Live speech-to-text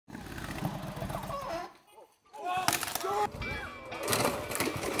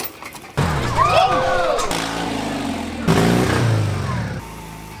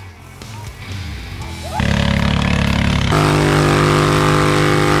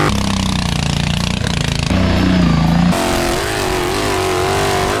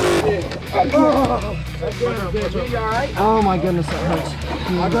Oh my goodness, that hurts.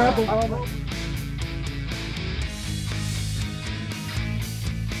 I grabbed the helmet.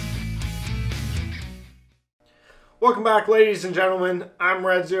 Welcome back, ladies and gentlemen. I'm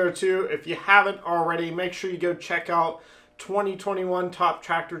Red02. If you haven't already, make sure you go check out 2021 Top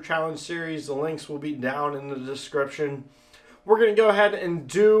Tractor Challenge Series. The links will be down in the description. We're going to go ahead and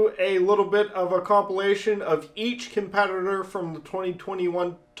do a little bit of a compilation of each competitor from the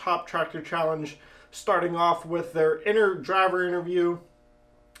 2021 Top Tractor Challenge, starting off with their driver interview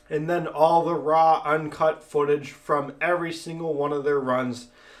and then all the raw, uncut footage from every single one of their runs.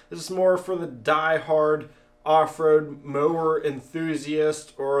 This is more for the die-hard off-road mower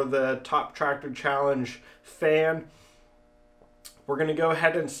enthusiast or the Top Tractor Challenge fan. We're going to go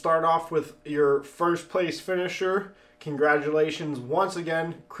ahead and start off with your first place finisher. Congratulations once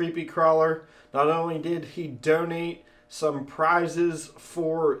again, CreepyCrawler. Not only did he donate some prizes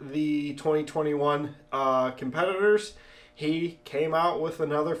for the 2021 competitors, he came out with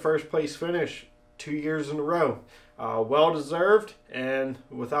another first place finish 2 years in a row. Well deserved, and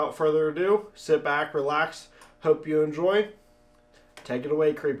without further ado, sit back, relax, hope you enjoy. Take it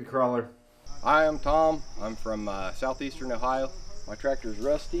away, CreepyCrawler. Hi, I'm Tom. I'm from southeastern Ohio. My tractor is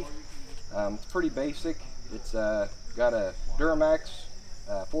rusty. It's pretty basic. It's got a Duramax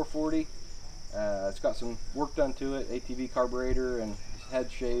 440. It's got some work done to it, ATV carburetor and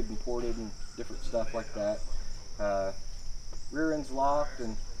head shaved and ported and different stuff like that. Rear end's locked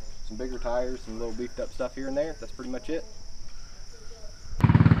and some bigger tires and a little beefed up stuff here and there. That's pretty much it.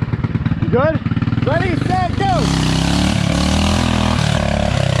 You good? Ready, set, go!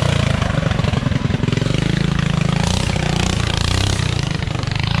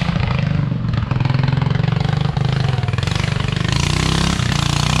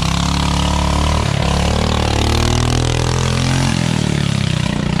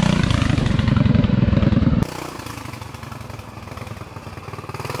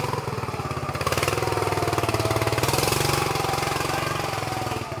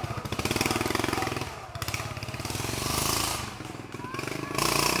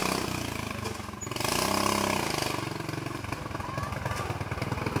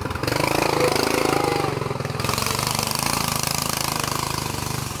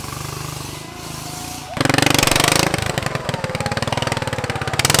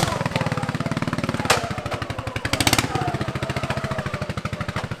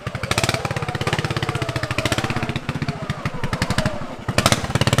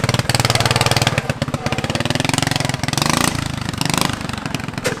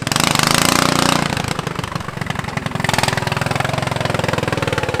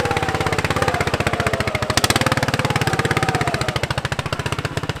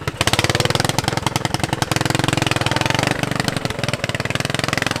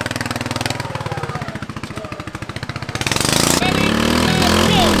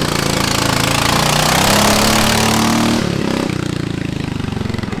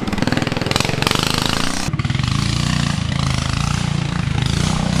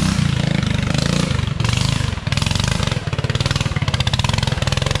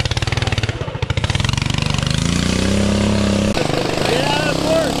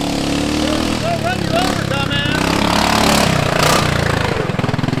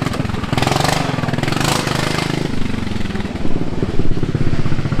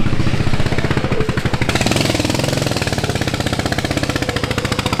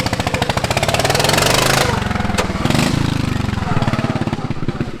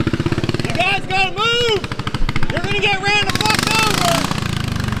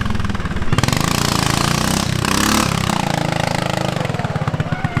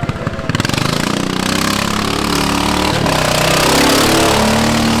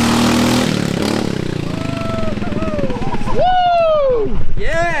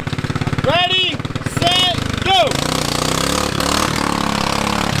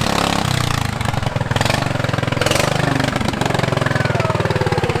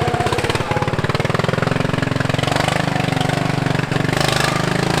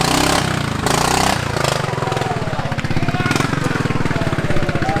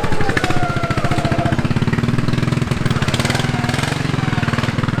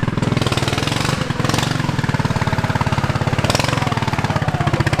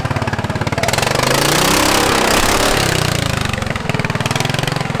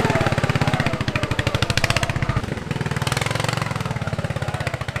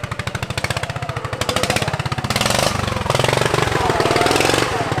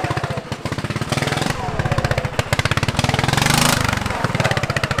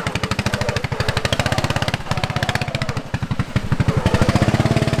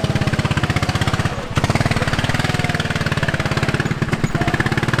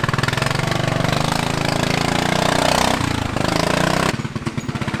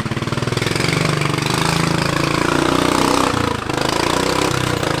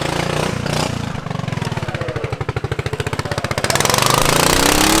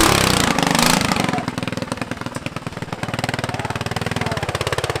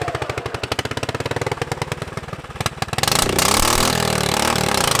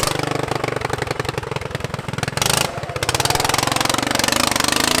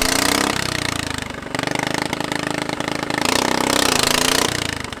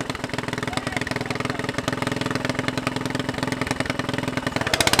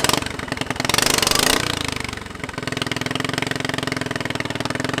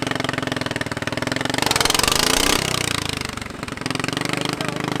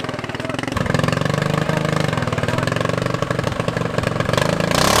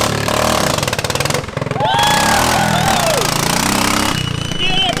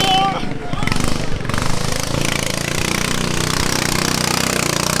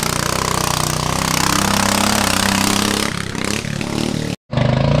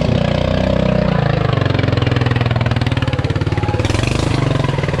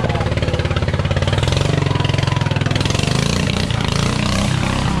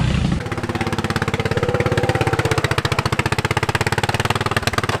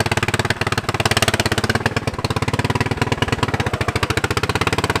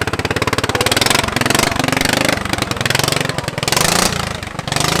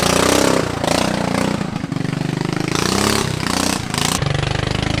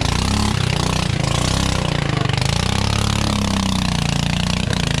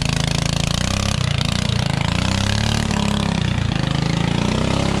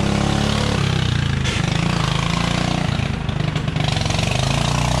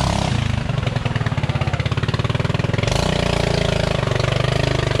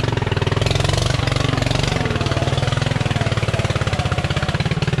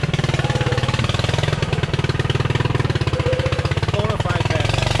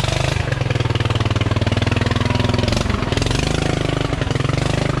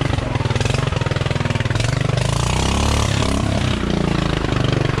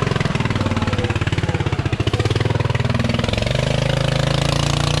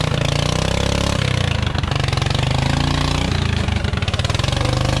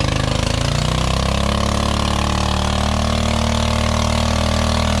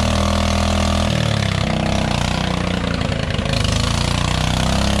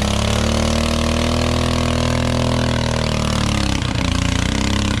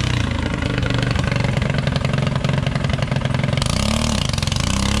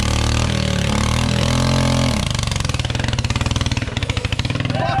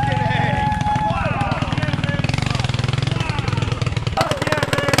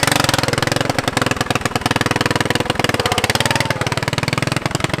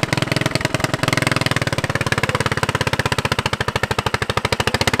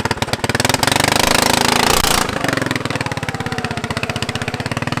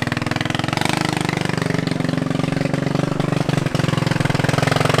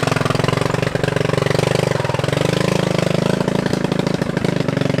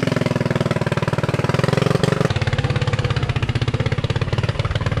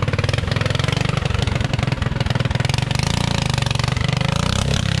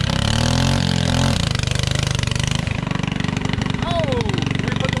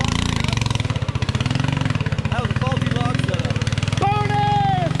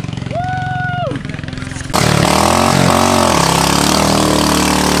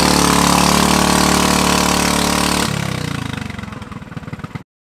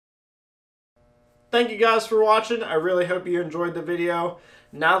 thank you guys for watching. I really hope you enjoyed the video.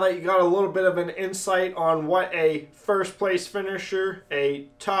 Now that you got a little bit of an insight on what a first place finisher, a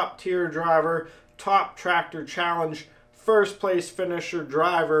top tier driver, top tractor challenge first place finisher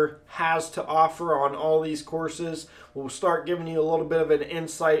driver has to offer on all these courses, we'll start giving you a little bit of an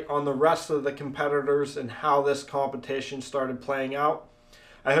insight on the rest of the competitors and how this competition started playing out.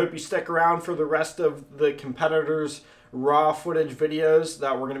 I hope you stick around for the rest of the competitors' raw footage videos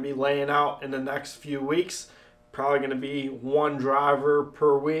that we're going to be laying out in the next few weeks. Probably going to be one driver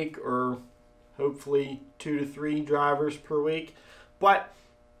per week, or hopefully 2 to 3 drivers per week. But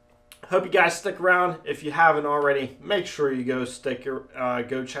hope you guys stick around. If you haven't already, make sure you go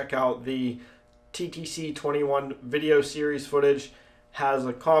check out the TTC 21 video series footage. Has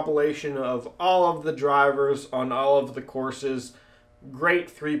a compilation of all of the drivers on all of the courses. Great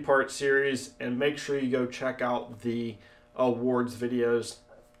 3-part series, and make sure you go check out the awards videos.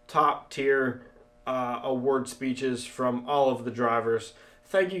 Top tier award speeches from all of the drivers.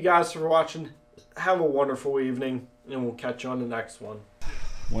 Thank you guys for watching. Have a wonderful evening, and we'll catch you on the next one.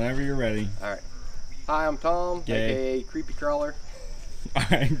 Whenever you're ready. All right. Hi, I'm Tom, Gay. aka CreepyCrawler. All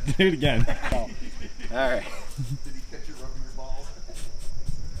right, do it again. All right. Did he catch you rubbing your balls?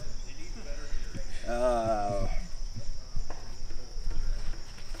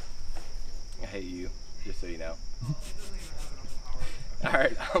 I hate you, just so you know. All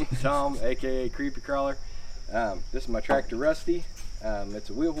right, I'm Tom, aka CreepyCrawler. This is my tractor Rusty. It's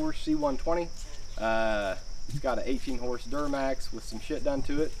a wheel horse C120. It's got an 18 horse Duramax with some shit done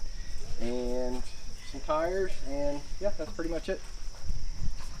to it and some tires, and yeah, that's pretty much it.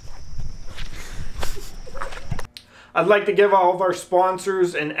 I'd like to give all of our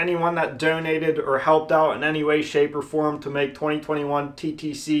sponsors and anyone that donated or helped out in any way, shape, or form to make 2021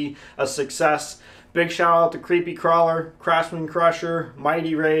 TTC a success. Big shout out to CreepyCrawler, Craftsman Crusher,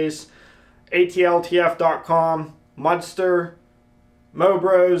 Mighty Rays, ATLTF.com, Mudster,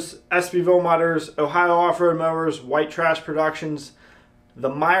 Mobros, SBville Mudders, Ohio Off-Road Mowers, White Trash Productions, the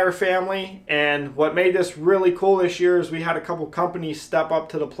Meyer family. And what made this really cool this year is we had a couple companies step up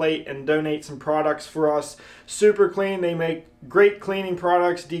to the plate and donate some products for us. Super Clean, they make great cleaning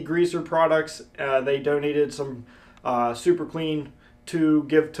products, degreaser products. They donated some Super Clean to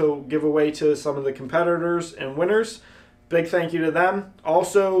give away to some of the competitors and winners. Big thank you to them.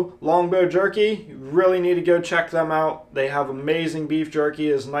 Also, Longbow Jerky, you really need to go check them out. They have amazing beef jerky.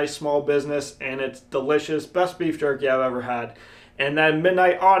 It's a nice small business and it's delicious. Best beef jerky I've ever had. And then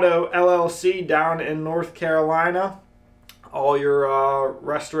Midnight Auto LLC down in North Carolina. All your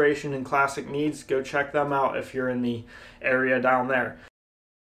restoration and classic needs, go check them out if you're in the area down there.